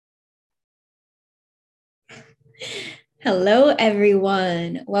Hello,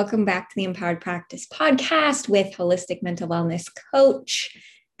 everyone. Welcome back to the Empowered Practice podcast with holistic mental wellness coach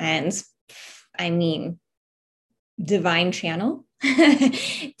and, I mean, divine channel,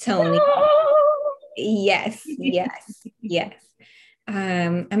 Tony. Yes, yes, yes.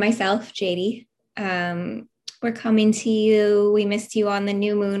 And myself, JD. We're coming to you. We missed you on the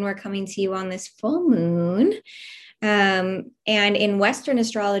new moon. We're coming to you on this full moon. And in Western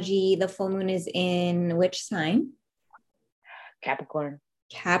astrology, the full moon is in which sign? Capricorn.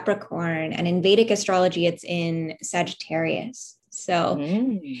 Capricorn. And in Vedic astrology, it's in Sagittarius. So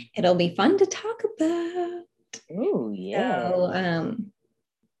it'll be fun to talk about. Oh, yeah. So,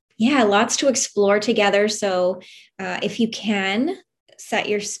 yeah, lots to explore together. So if you can, set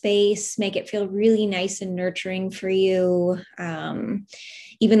your space, make it feel really nice and nurturing for you.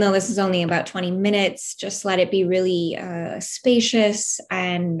 Even though this is only about 20 minutes, just let it be really spacious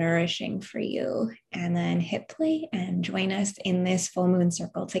and nourishing for you. And then hit play and join us in this full moon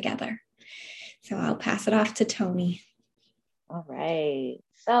circle together. So I'll pass it off to Tony. All right.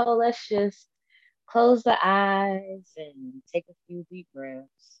 So let's just close the eyes and take a few deep breaths.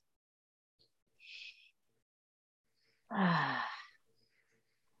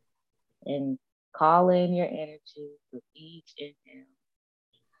 And call in your energy with each inhale.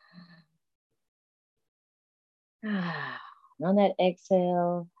 And on that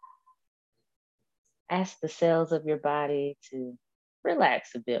exhale, ask the cells of your body to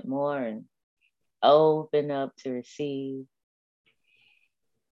relax a bit more and open up to receive.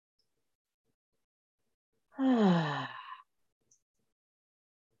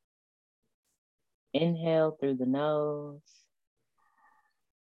 Inhale through the nose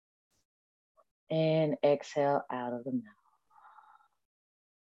and exhale out of the mouth.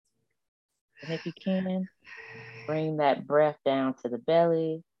 And if you can, bring that breath down to the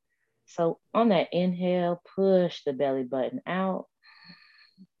belly. So on that inhale, push the belly button out.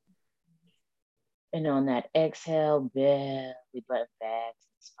 And on that exhale, belly button back to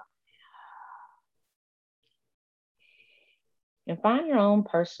the spine. And find your own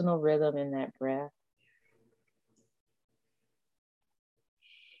personal rhythm in that breath.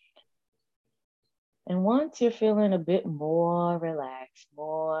 And once you're feeling a bit more relaxed,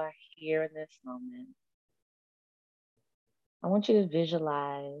 more here in this moment, I want you to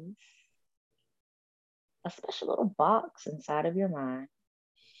visualize a special little box inside of your mind.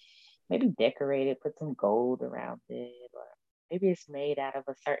 Maybe decorate it, put some gold around it, or maybe it's made out of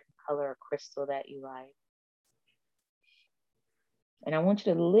a certain color or crystal that you like. And I want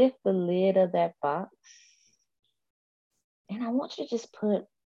you to lift the lid of that box. And I want you to just put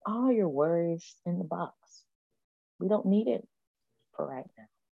all your worries in the box. We don't need it for right now.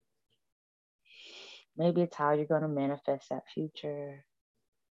 Maybe it's how you're going to manifest that future.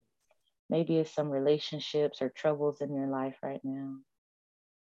 Maybe it's some relationships or troubles in your life right now.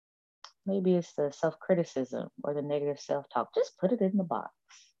 Maybe it's the self-criticism or the negative self-talk. Just put it in the box.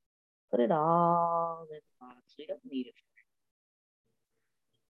 Put it all in the box. We don't need it.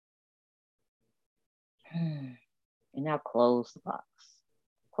 And now close the box.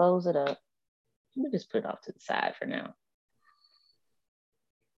 Close it up. We'll just put it off to the side for now.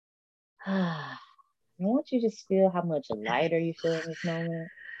 I want you to just feel how much lighter you feel in this moment.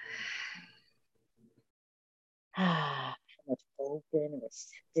 How much open and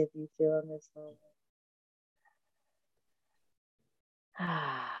receptive you feel in this moment.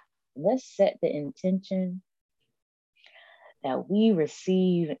 Let's set the intention that we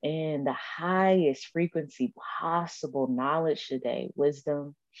receive in the highest frequency possible knowledge today,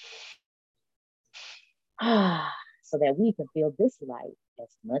 wisdom, so that we can feel this light as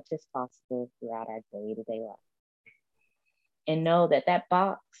much as possible throughout our day-to-day life. And know that that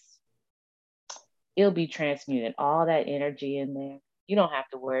box, it'll be transmuted, all that energy in there. You don't have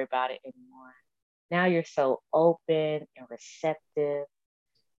to worry about it anymore. Now you're so open and receptive.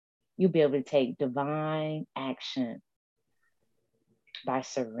 You'll be able to take divine action by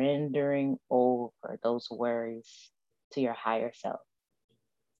surrendering over those worries to your higher self,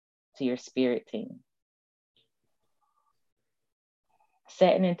 to your spirit team.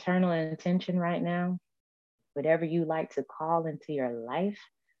 Set an internal intention right now, whatever you like to call into your life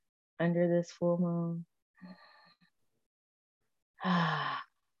under this full moon.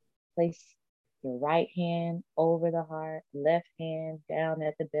 Place your right hand over the heart, left hand down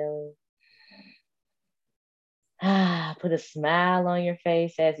at the belly. Put a smile on your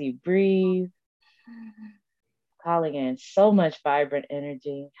face as you breathe, calling in so much vibrant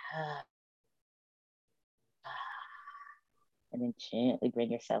energy. And then gently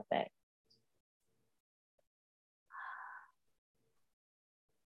bring yourself back.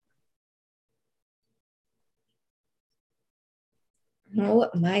 Oh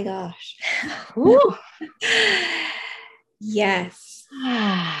my gosh. Whew. Yes.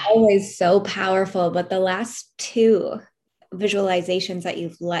 Always so powerful. But the last two visualizations that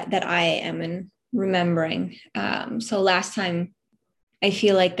that I am remembering. So last time I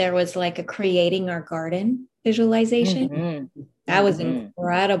feel like there was like a creating our garden visualization. Mm-hmm. That was Mm-hmm.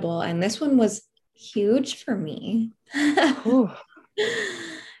 incredible. And this one was huge for me.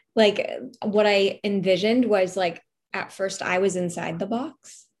 Like what I envisioned was like at first I was inside the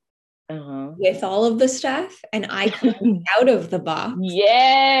box with all of the stuff and I climbed out of the box.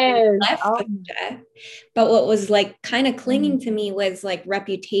 Yes. Left the stuff. But what was like kind of clinging to me was like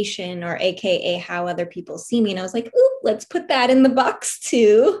reputation or AKA how other people see me. And I was like, ooh, let's put that in the box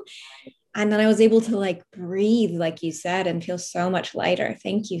too. And then I was able to like breathe, like you said, and feel so much lighter.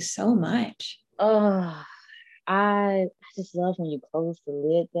 Thank you so much. Oh, I just love when you close the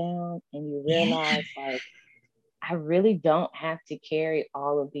lid down and you realize like I really don't have to carry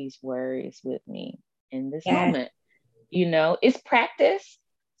all of these worries with me in this moment. You know, it's practice.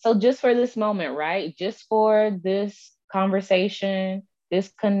 So just for this moment, right? Just for this conversation,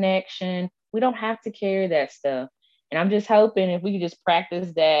 this connection, we don't have to carry that stuff. And I'm just hoping if we could just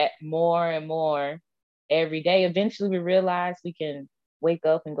practice that more and more every day, eventually we realize we can wake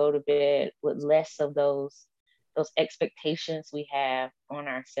up and go to bed with less of those expectations we have on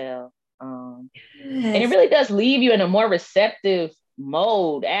ourselves. And it really does leave you in a more receptive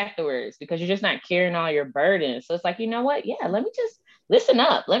mode afterwards because you're just not carrying all your burdens. So it's like, you know what? Yeah, let me just listen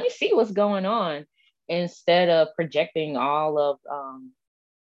up. Let me see what's going on instead of projecting all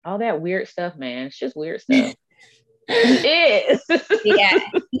that weird stuff, man. It's just weird stuff. It is. Yeah.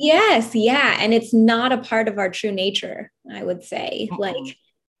 Yes. Yeah. And it's not a part of our true nature, I would say. Like,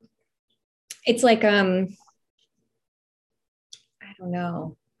 it's like, I don't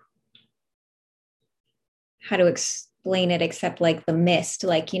know how to explain it except like the mist,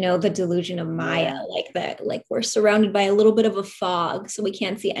 like, the delusion of Maya, like that, like we're surrounded by a little bit of a fog, so we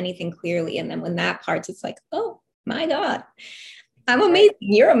can't see anything clearly. And then when that parts, it's like, oh my God, I'm amazing.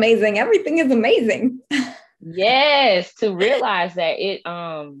 You're amazing. Everything is amazing. Yes, to realize that it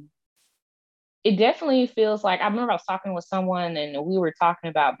definitely feels like I remember I was talking with someone and we were talking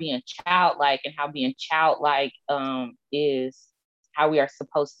about being childlike and how being childlike is how we are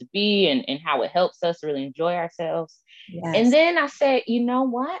supposed to be and how it helps us really enjoy ourselves. Yes. And then I said, you know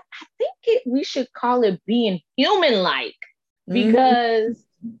what? I think we should call it being human-like because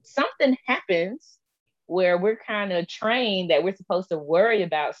something happens where we're kind of trained that we're supposed to worry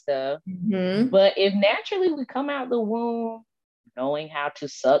about stuff. But if naturally we come out the womb knowing how to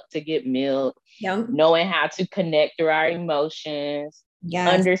suck to get milk, knowing how to connect through our emotions,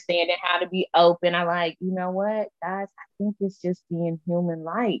 understanding how to be open. I like, you know what, guys, I think it's just being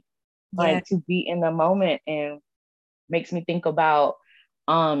human-like, like to be in the moment. And makes me think about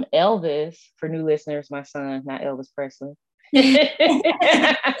Elvis, for new listeners, my son, not Elvis Presley. The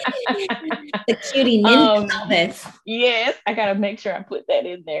cutie ninja Elvis. Yes, I gotta make sure I put that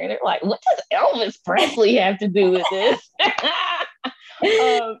in there. They're like, what does Elvis Presley have to do with this?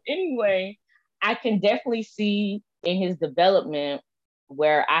 Anyway, I can definitely see in his development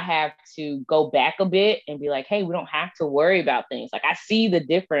where I have to go back a bit and be like, hey, we don't have to worry about things. Like I see the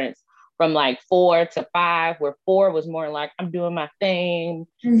difference from like 4 to 5, where 4 was more like I'm doing my thing,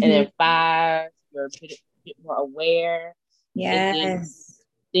 and then 5, you're a bit more aware. Yes.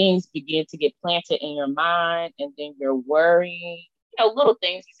 Things begin to get planted in your mind, and then you're worrying, little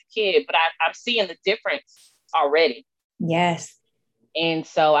things as a kid, but I'm seeing the difference already. Yes. And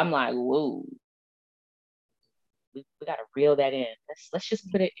so I'm like, whoa, we got to reel that in. Let's just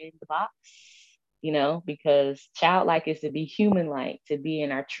put it in the box, because childlike is to be human-like, to be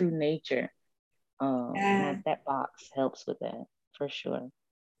in our true nature. That box helps with that for sure.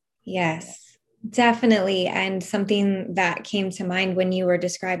 Yes, definitely. And something that came to mind when you were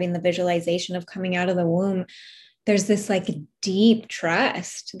describing the visualization of coming out of the womb, there's this like deep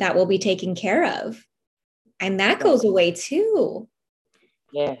trust that will be taken care of. And that goes away too.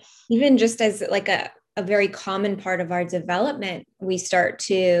 Yes. Even just as like a very common part of our development, we start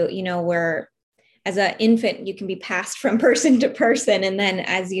to, we're as an infant, you can be passed from person to person. And then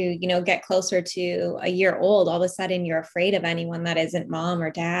as you, get closer to a year old, all of a sudden you're afraid of anyone that isn't mom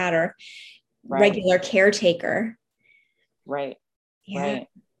or dad or regular caretaker. Right. Yeah. Right.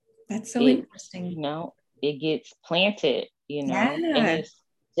 That's so interesting. It gets planted, and it's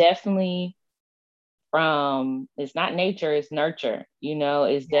definitely it's not nature, it's nurture,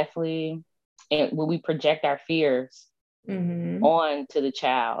 it's definitely, and when we project our fears on to the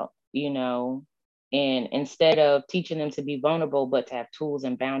child, and instead of teaching them to be vulnerable, but to have tools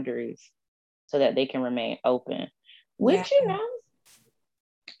and boundaries so that they can remain open, which,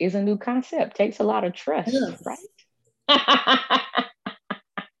 is a new concept. Takes a lot of trust, Ugh. right?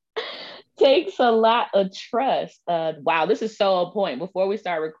 Takes a lot of trust. Wow, this is so on point. Before we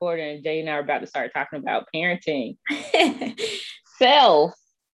start recording, Jay and I are about to start talking about parenting, self,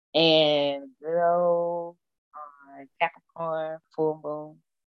 and little Capricorn, full moon,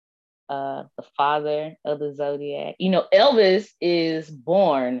 the father of the zodiac. You know, Elvis is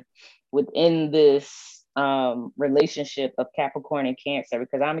born within this relationship of Capricorn and Cancer,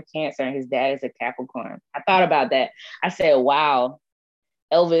 because I'm a Cancer and his dad is a Capricorn. I thought about that. I said, wow,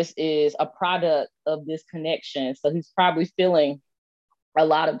 Elvis is a product of this connection. So he's probably feeling a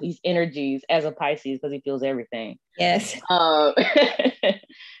lot of these energies as a Pisces because he feels everything. Yes.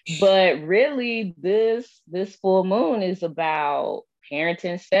 But really, this full moon is about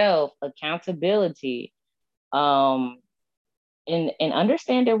parenting self, accountability, and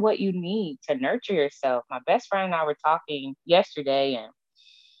understanding what you need to nurture yourself. My best friend and I were talking yesterday, and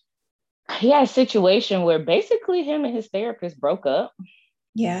he had a situation where basically him and his therapist broke up.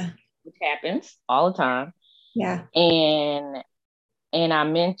 Yeah. Which happens all the time. Yeah. And I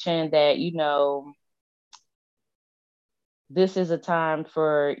mentioned that, you know, this is a time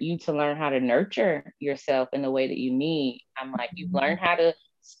for you to learn how to nurture yourself in the way that you need. I'm like, you've learned how to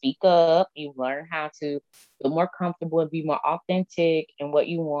speak up, you've learned how to feel more comfortable and be more authentic in what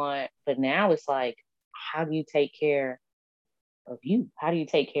you want. But now it's like, how do you take care of you? How do you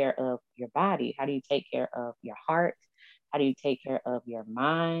take care of your body? How do you take care of your heart? How do you take care of your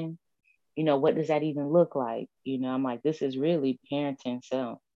mind? You know, what does that even look like? You know, I'm like, this is really parenting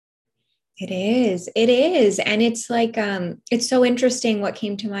self. It is. It is. And it's like, it's so interesting. What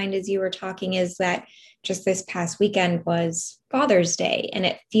came to mind as you were talking is that just this past weekend was Father's Day, and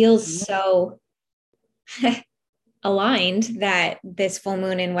it feels so aligned that this full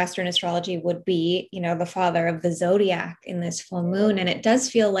moon in Western astrology would be, you know, the father of the zodiac in this full moon. And it does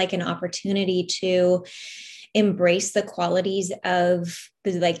feel like an opportunity to embrace the qualities of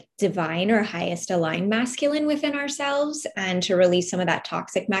the like divine or highest aligned masculine within ourselves, and to release some of that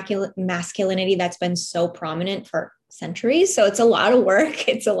toxic masculinity that's been so prominent for centuries. So it's a lot of work.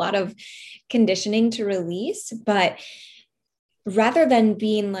 It's a lot of conditioning to release. But rather than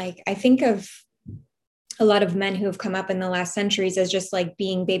being like, I think of a lot of men who have come up in the last centuries as just like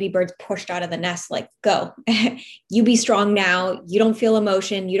being baby birds pushed out of the nest, like, go, you be strong now. You don't feel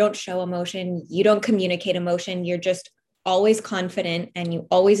emotion. You don't show emotion. You don't communicate emotion. You're just always confident and you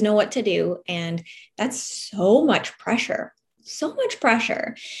always know what to do. And that's so much pressure, so much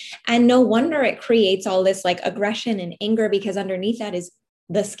pressure. And no wonder it creates all this like aggression and anger, because underneath that is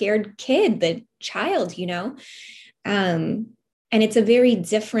the scared kid, the child, you know? And it's a very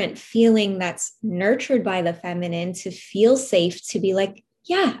different feeling that's nurtured by the feminine to feel safe, to be like,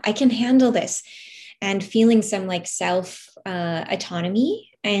 yeah, I can handle this. And feeling some like self autonomy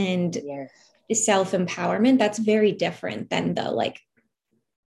and self empowerment. That's very different than the like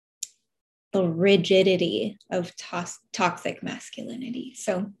the rigidity of toxic masculinity.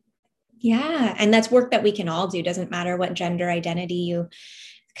 So, yeah. And that's work that we can all do. Doesn't matter what gender identity you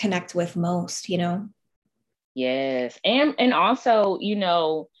connect with most, you know? Yes. And also, you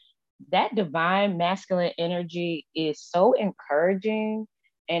know, that divine masculine energy is so encouraging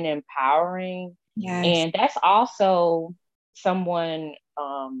and empowering. Yes. And that's also someone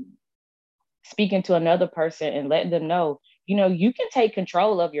speaking to another person and letting them know, you know, you can take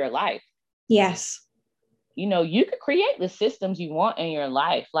control of your life. Yes. You know, you could create the systems you want in your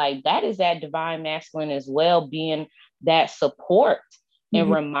life. Like that is that divine masculine as well, being that support and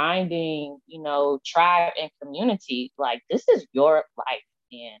reminding, you know, tribe and community, like this is your life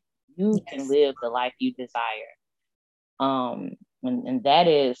and you can live the life you desire. And that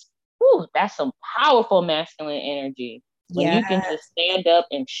is, whew, that's some powerful masculine energy when you can just stand up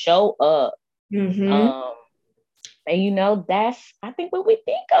and show up. And you know, that's I think what we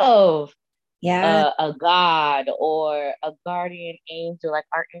think of a god or a guardian angel, like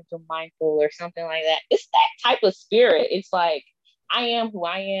Archangel Michael or something like that. It's that type of spirit. It's like, I am who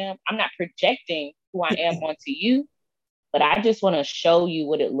I am. I'm not projecting who I am onto you, but I just want to show you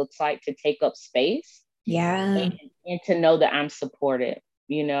what it looks like to take up space. And to know that I'm supported,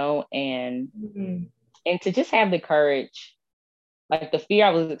 you know, and to just have the courage. Like the fear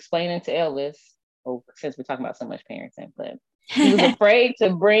I was explaining to Elvis, since we're talking about so much parenting, but he was afraid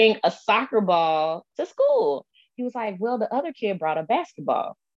to bring a soccer ball to school. He was like, well, the other kid brought a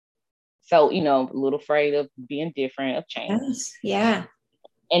basketball. So, you know, a little afraid of being different, of change. Yes. Yeah.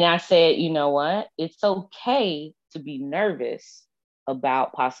 And I said, you know what? It's okay to be nervous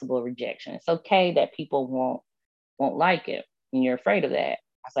about possible rejection. It's okay that people won't like it and you're afraid of that.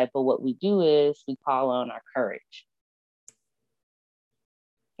 I was like, but what we do is we call on our courage.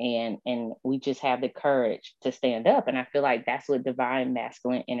 and we just have the courage to stand up. And I feel like that's what divine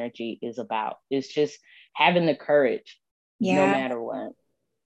masculine energy is about. It's just having the courage, no Yeah. matter what.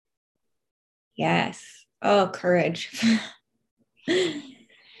 Yes. Oh, courage.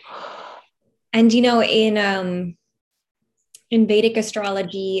 And in Vedic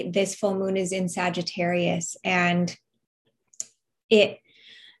astrology, this full moon is in Sagittarius and it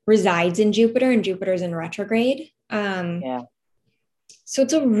resides in Jupiter, and Jupiter's in retrograde. Yeah. So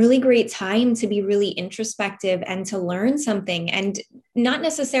it's a really great time to be really introspective and to learn something, and not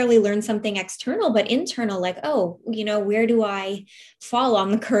necessarily learn something external, but internal, like, oh, where do I fall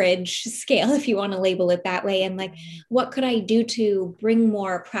on the courage scale, if you want to label it that way? And like, what could I do to bring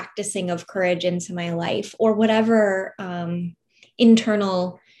more practicing of courage into my life, or whatever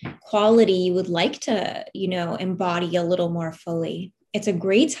internal quality you would like to, embody a little more fully. It's a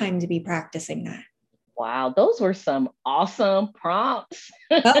great time to be practicing that. Wow, those were some awesome prompts.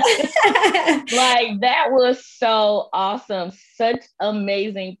 Oh. Like, that was so awesome. Such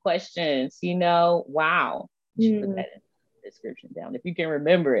amazing questions, Wow. You should put that in the description down. If you can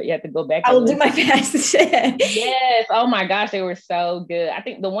remember it, you have to go back. I will do my best. Yes. Oh my gosh, they were so good. I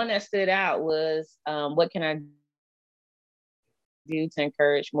think the one that stood out was what can I do to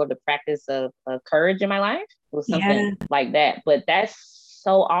encourage more of the practice of courage in my life? It was something like that. But that's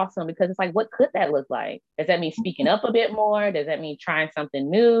so awesome, because it's like, what could that look like? Does that mean speaking up a bit more? Does that mean trying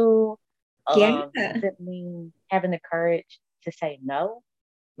something new? Does it mean having the courage to say no?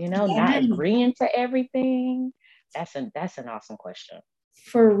 Not agreeing to everything? That's an awesome question.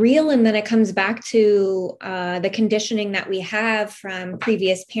 For real. And then it comes back to the conditioning that we have from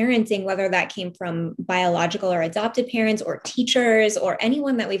previous parenting, whether that came from biological or adopted parents or teachers or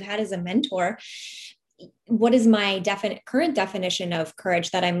anyone that we've had as a mentor. What is my current definition of courage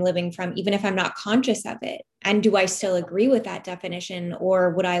that I'm living from, even if I'm not conscious of it? And do I still agree with that definition,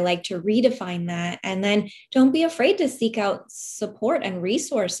 or would I like to redefine that? And then don't be afraid to seek out support and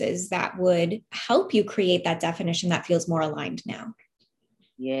resources that would help you create that definition that feels more aligned now.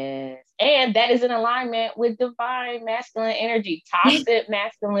 Yes. And that is in alignment with divine masculine energy. Toxic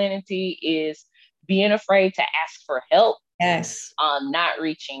masculinity is being afraid to ask for help. Yes. Not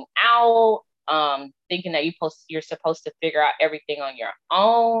reaching out, thinking that you're supposed to figure out everything on your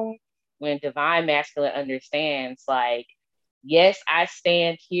own, when divine masculine understands, like, yes, I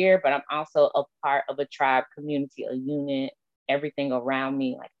stand here, but I'm also a part of a tribe, community, a unit, everything around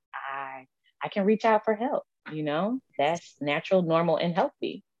me. Like, I can reach out for help. That's natural, normal, and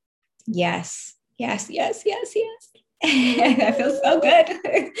healthy. Yes. Yes. Yes. Yes. Yes. I feel so good.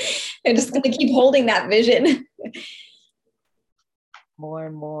 I'm just going to keep holding that vision. More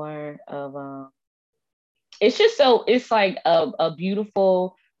and more of it's like a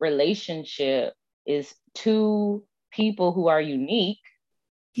beautiful relationship is two people who are unique,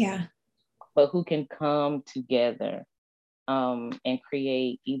 but who can come together and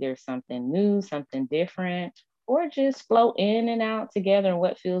create either something new, something different, or just flow in and out together in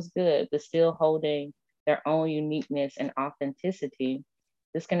what feels good, but still holding their own uniqueness and authenticity.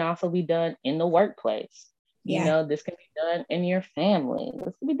 This can also be done in the workplace. This can be done in your family.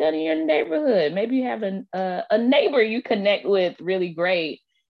 This can be done in your neighborhood. Maybe you have a neighbor you connect with really great,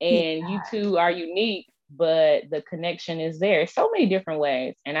 and you two are unique, but the connection is there. So many different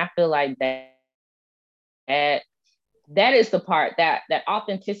ways. And I feel like that is the part, that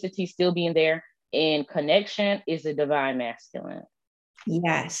authenticity still being there in connection is a divine masculine.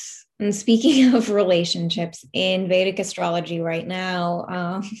 Yes. And speaking of relationships, in Vedic astrology right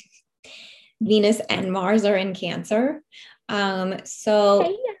now, Venus and Mars are in Cancer.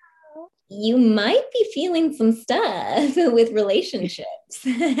 So you might be feeling some stuff with relationships.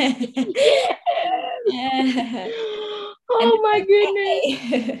 Yeah. Oh my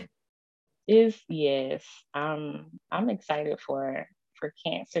goodness. Yes. I'm excited for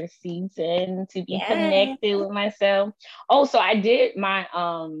Cancer season, to be connected with myself. Oh, so I did my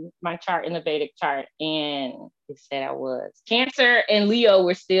my chart in the Vedic chart, and it said I was Cancer and Leo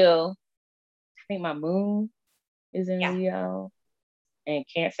were still, I think my moon is in Leo and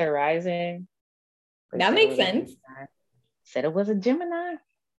Cancer rising. That makes sense. Said it was a Gemini.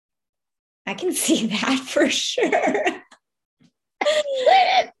 I can see that for sure.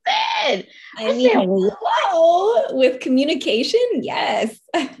 I mean, whoa, with communication, yes.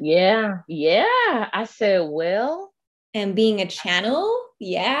 Yeah. I said, well. And being a channel,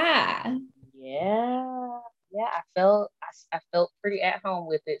 yeah. I felt pretty at home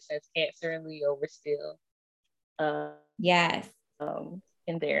with it, since Cancer and Leo were still yes.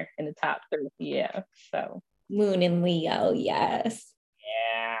 In there in the top 3. Yeah. So moon in Leo, yes.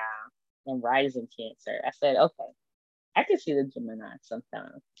 Yeah. And rising Cancer. I said, okay, I can see the Gemini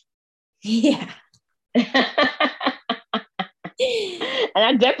sometimes. Yeah. And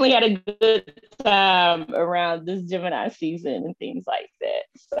I definitely had a good time around this Gemini season and things like that.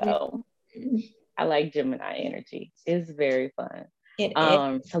 So I like Gemini energy. It's very fun. It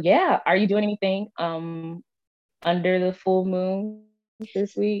is. So yeah, are you doing anything under the full moon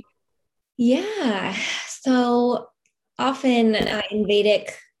this week? Yeah. So often in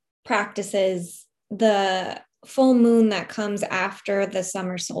Vedic practices, the full moon that comes after the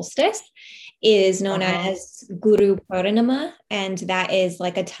summer solstice is known as Guru Purnima. And that is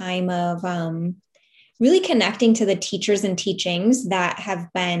like a time of really connecting to the teachers and teachings that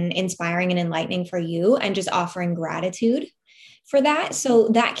have been inspiring and enlightening for you and just offering gratitude for that. So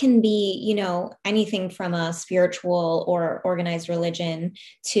that can be, anything from a spiritual or organized religion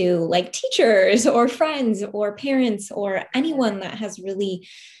to like teachers or friends or parents or anyone that has really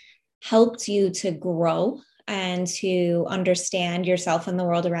helped you to grow and to understand yourself and the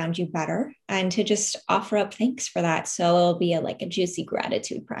world around you better and to just offer up thanks for that. So it'll be like a juicy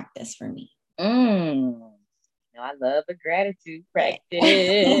gratitude practice for me. I love a gratitude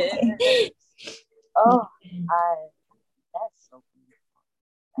practice. Oh, that's so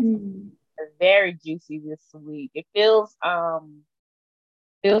beautiful. It's very juicy this week. It feels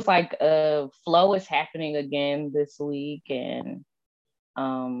like a flow is happening again this week, and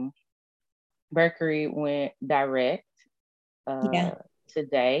Mercury went direct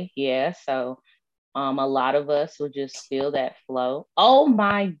today. Yeah, so a lot of us will just feel that flow. Oh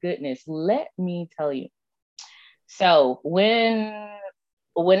my goodness, let me tell you. So whenever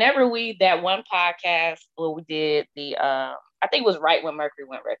that one podcast where we did the I think it was right when Mercury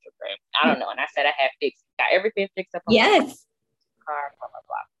went retrograde. I don't know. And I said I had got everything fixed up on my car, blah blah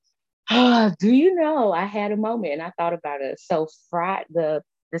blah. Do you know I had a moment and I thought about it. So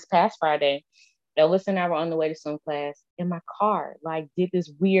this past Friday, Elvis and I were on the way to some class, and my car like did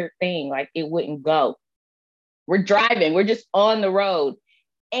this weird thing, like it wouldn't go. We're driving, we're just on the road.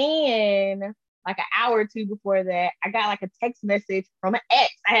 And like an hour or two before that, I got like a text message from an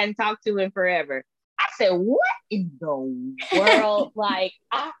ex I hadn't talked to in forever. I said, what in the world?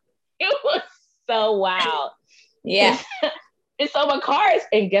 It was so wild. Yeah. And so my car is,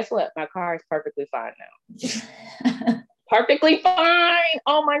 and guess what? My car is perfectly fine now. Perfectly fine.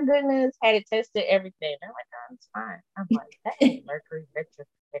 Oh my goodness. Had it tested, everything. They're like, oh, it's fine. I'm like, that is Mercury retrograde.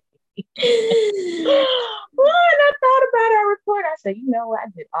 Well, and I thought about our report. I said, you know what? I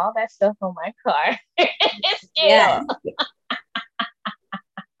did all that stuff on my car. Yeah.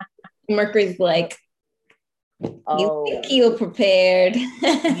 Mercury's like, you think you're prepared.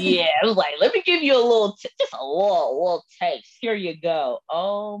 Yeah, I was like, let me give you a little, just a little taste. Here you go.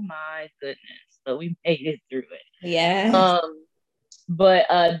 Oh my goodness. So we made it through it. Yeah. But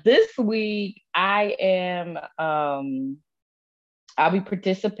this week I am I'll be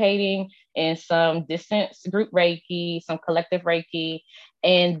participating in some distance group Reiki, some collective Reiki,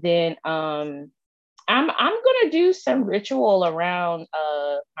 and then I'm gonna do some ritual around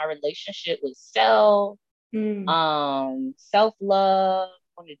my relationship with self, self-love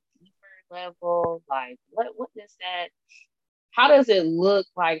on a deeper level. Like what is that? How does it look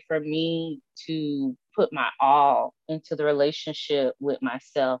like for me to put my all into the relationship with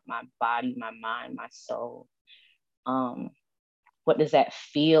myself, my body, my mind, my soul? What does that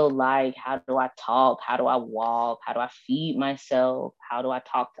feel like? How do I talk? How do I walk? How do I feed myself? How do I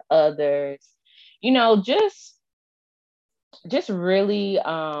talk to others? Just really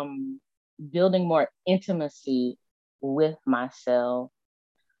building more intimacy with myself.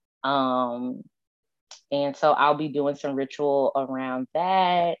 And so I'll be doing some ritual around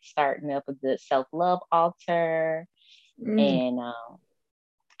that, starting up a good self-love altar. And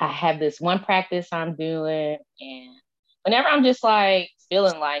I have this one practice I'm doing, and whenever I'm just like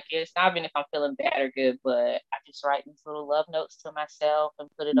feeling like it's not even if I'm feeling bad or good, but I just write these little love notes to myself and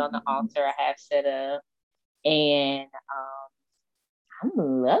put it on the altar I have set up. And I'm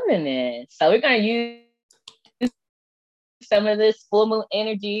loving it. So we're gonna use some of this full moon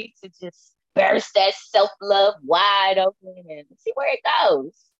energy to just burst that self-love wide open and see where it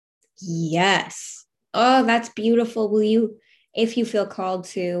goes. Yes. Oh, that's beautiful. Will you, if you feel called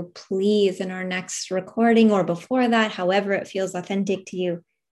to, please in our next recording or before that, however it feels authentic to you,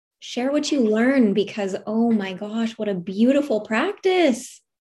 share what you learn because, oh my gosh, what a beautiful practice.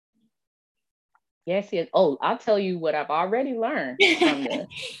 Yes. Oh, I'll tell you what I've already learned from this.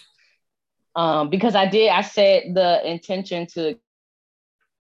 Because I set the intention to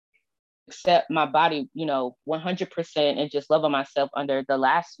accept my body, 100% and just love on myself under the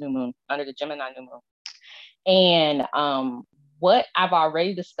last new moon, under the Gemini new moon. And what I've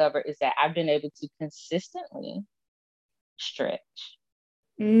already discovered is that I've been able to consistently stretch.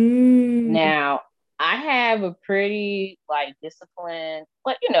 Now, I have a pretty like disciplined,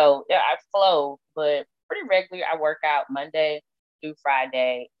 but yeah, I flow, but pretty regularly. I work out Monday through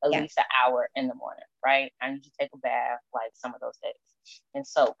Friday, at least an hour in the morning, right? I need to take a bath like some of those days and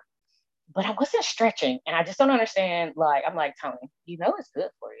soak. But I wasn't stretching, and I just don't understand. Like, I'm like, Tony, it's good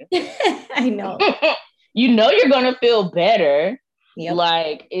for you. I know. You're gonna feel better. Yep.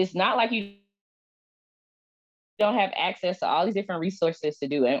 Like, it's not like you don't have access to all these different resources to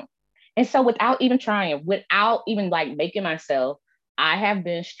do it. And so without even trying, without even like making myself, I have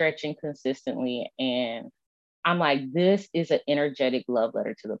been stretching consistently. And I'm like, this is an energetic love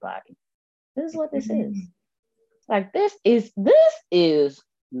letter to the body. This is what this is. Like, this is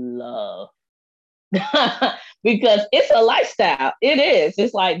love. Because it's a lifestyle. It is.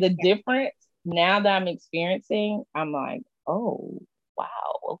 It's like the difference now that I'm experiencing, I'm like, oh,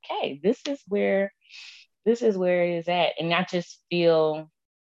 wow, okay. This is where it is at. And I just feel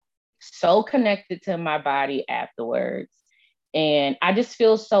so connected to my body afterwards. And I just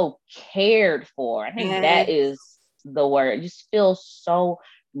feel so cared for. I think that is the word. I just feel so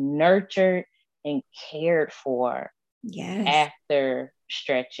nurtured and cared for after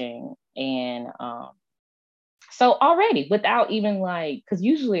stretching. And so already, without even like, because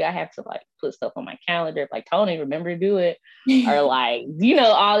usually I have to like put stuff on my calendar, like, Tony, remember to do it, or like,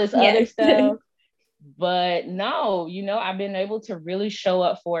 all this other stuff. But no, I've been able to really show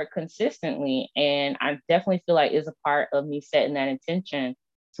up for it consistently. And I definitely feel like it's a part of me setting that intention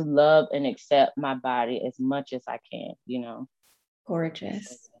to love and accept my body as much as I can,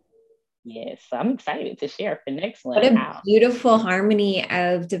 Gorgeous. Yes, so I'm excited to share for next one. What a beautiful harmony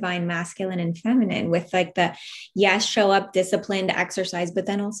of divine masculine and feminine with like the show up disciplined exercise, but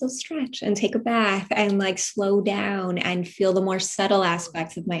then also stretch and take a bath and like slow down and feel the more subtle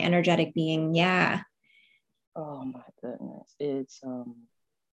aspects of my energetic being. Yeah. Oh my goodness.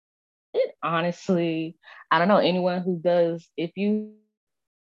 It honestly, I don't know anyone who does, if you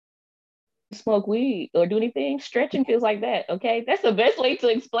smoke weed or do anything, stretching feels like that. Okay. That's the best way to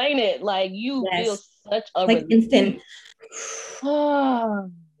explain it. Like, you feel such a like instant.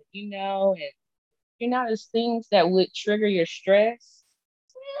 And there's things that would trigger your stress.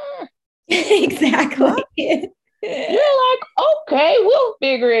 Exactly. You're like, okay, we'll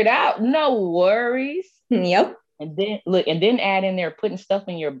figure it out. No worries. Yep. And then add in there putting stuff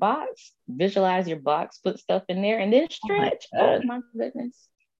in your box. Visualize your box, put stuff in there, and then stretch. Oh my goodness.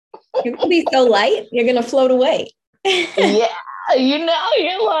 You're gonna be so light, you're gonna float away. Yeah,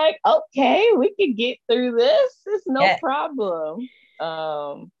 you're like, okay, we can get through this. It's no problem.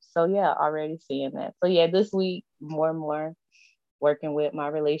 So yeah, already seeing that. So yeah, this week more and more working with my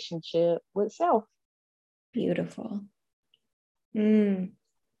relationship with self. Beautiful. That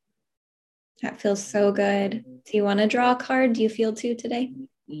feels so good. Do you want to draw a card? Do you feel to today?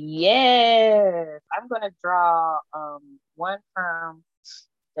 Yes, I'm gonna draw one from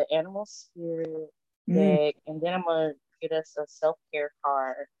the Animal Spirit deck, and then I'm gonna get us a self-care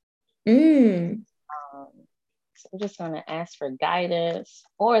card. So we're just gonna ask for guidance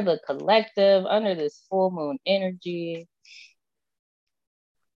for the collective under this full moon energy.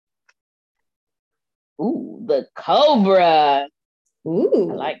 Ooh, the Cobra.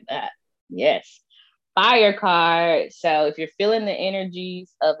 Ooh, I like that. Yes. Fire card. So if you're feeling the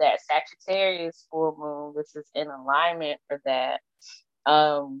energies of that Sagittarius full moon, this is in alignment for that.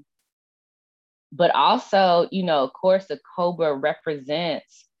 But also, of course, the Cobra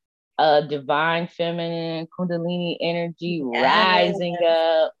represents a divine feminine Kundalini energy rising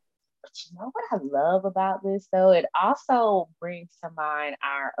up. But you know what I love about this, though? It also brings to mind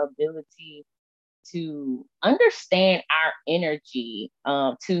our ability to understand our energy,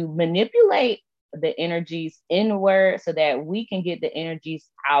 to manipulate the energies inward so that we can get the energies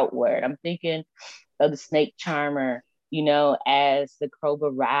outward. I'm thinking of the snake charmer, as the cobra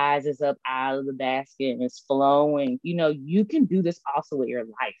rises up out of the basket and is flowing. You can do this also with your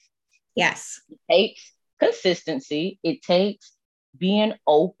life. Yes. It takes consistency. It takes being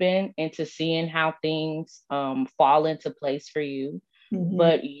open into seeing how things fall into place for you. Mm-hmm.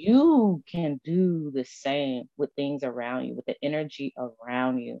 But you can do the same with things around you, with the energy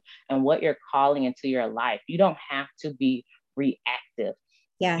around you and what you're calling into your life. You don't have to be reactive.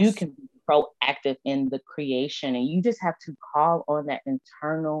 Yes. You can be proactive in the creation, and you just have to call on that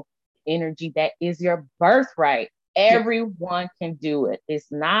internal energy that is your birthright. Everyone can do it.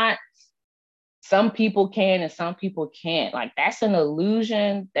 It's not some people can and some people can't. Like, that's an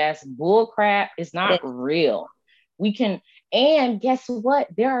illusion. That's bullcrap. It's not real. We can, and guess what?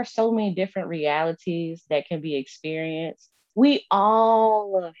 There are so many different realities that can be experienced. We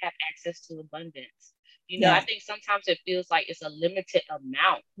all have access to abundance. I think sometimes it feels like it's a limited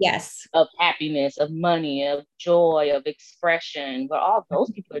amount yes of happiness, of money, of joy, of expression, but all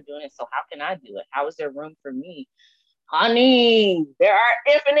those people are doing it. So how can I do it? How is there room for me? Honey, there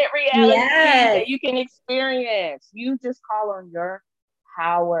are infinite realities that you can experience. You just call on your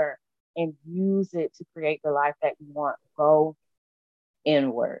power and use it to create the life that you want. Go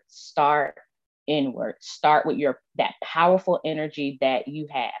inward. Start inward. Start with that powerful energy that you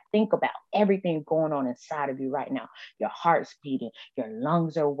have. Think about everything going on inside of you right now. Your heart's beating, your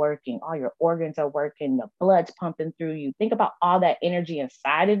lungs are working, all your organs are working, the blood's pumping through you. Think about all that energy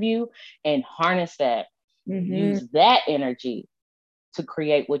inside of you and harness that. Use that energy to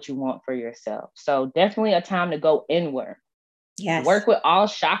create what you want for yourself. So definitely a time to go inward. Yes. Work with all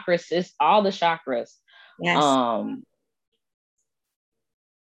chakras, all the chakras. Yes.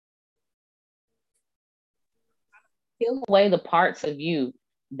 Peel away the parts of you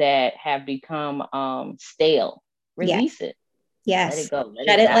that have become stale. Release it. Yes. Let it go.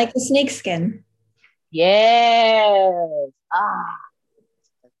 Shed it like a snake skin. Yes.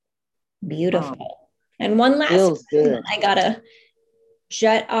 Beautiful. And one last good. I gotta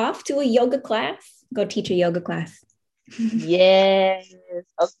jet off to a yoga class. Go teach a yoga class. Yes.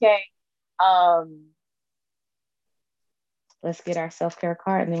 Okay. Let's get our self-care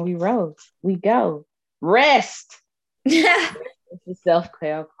card and then we go. Rest. It's the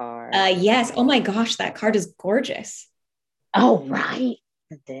self-care card. Yes. Oh my gosh, that card is gorgeous. Oh, right.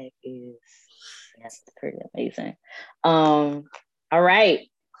 The deck is pretty amazing. All right.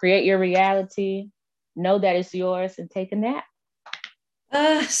 Create your reality. Know that it's yours and take a nap.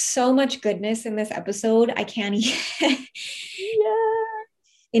 So much goodness in this episode. I can't even. Yeah.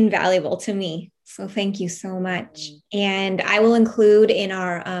 Invaluable to me. So thank you so much. And I will include in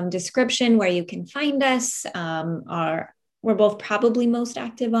our description where you can find us. We're both probably most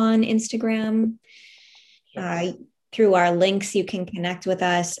active on Instagram. Yes. Through our links, you can connect with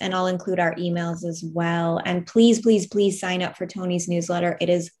us, and I'll include our emails as well. And please, please, please sign up for Toni's newsletter. It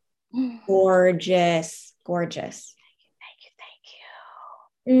is gorgeous, gorgeous.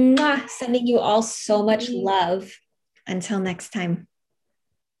 Thank you. Mwah. Sending you all so much love. Until next time.